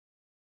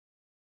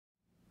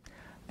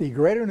The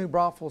Greater New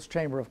Braunfels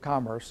Chamber of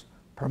Commerce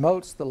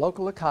promotes the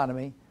local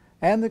economy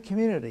and the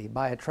community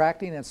by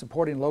attracting and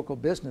supporting local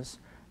business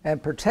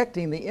and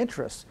protecting the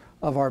interests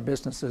of our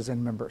businesses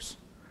and members.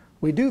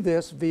 We do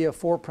this via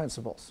 4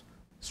 principles: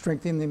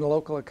 strengthening the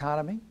local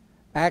economy,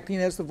 acting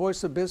as the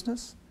voice of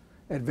business,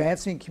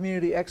 advancing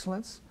community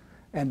excellence,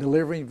 and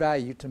delivering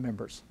value to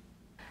members.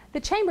 The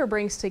Chamber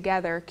brings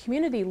together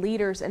community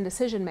leaders and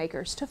decision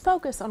makers to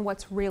focus on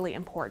what's really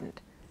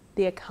important: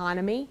 the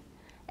economy,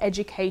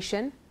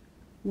 education,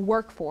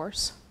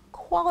 workforce,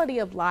 quality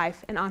of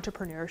life, and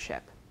entrepreneurship.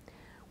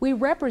 We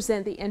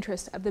represent the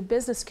interests of the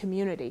business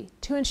community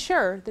to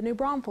ensure the New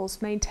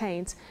Braunfels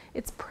maintains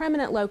its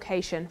preeminent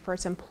location for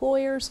its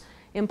employers,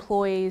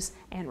 employees,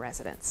 and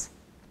residents.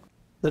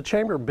 The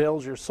Chamber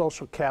builds your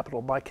social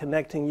capital by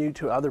connecting you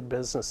to other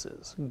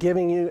businesses,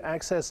 giving you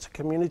access to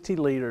community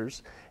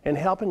leaders, and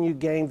helping you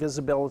gain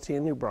visibility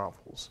in New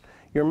Braunfels.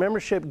 Your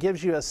membership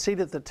gives you a seat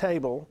at the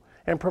table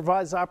and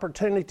provides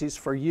opportunities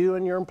for you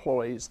and your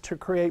employees to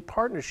create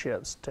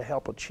partnerships to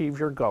help achieve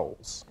your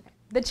goals.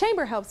 The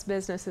Chamber helps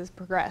businesses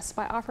progress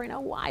by offering a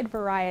wide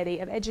variety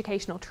of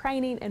educational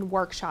training and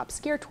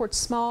workshops geared towards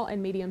small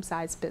and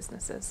medium-sized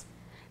businesses.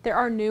 There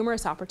are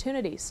numerous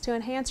opportunities to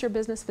enhance your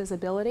business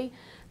visibility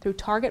through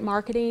target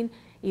marketing,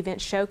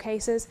 event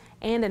showcases,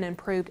 and an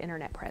improved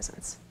internet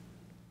presence.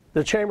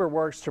 The Chamber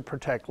works to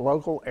protect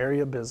local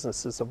area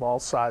businesses of all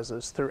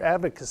sizes through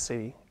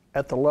advocacy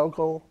at the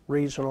local,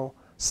 regional,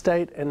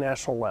 state, and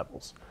national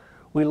levels.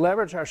 We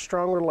leverage our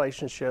strong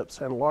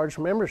relationships and large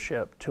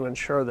membership to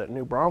ensure that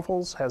New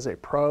Braunfels has a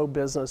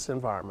pro-business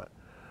environment.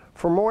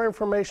 For more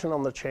information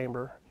on the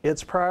Chamber,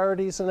 its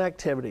priorities and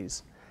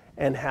activities,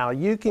 and how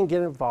you can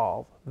get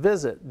involved,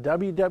 visit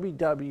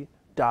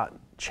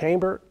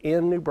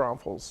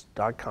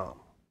www.chamberinnewbraunfels.com.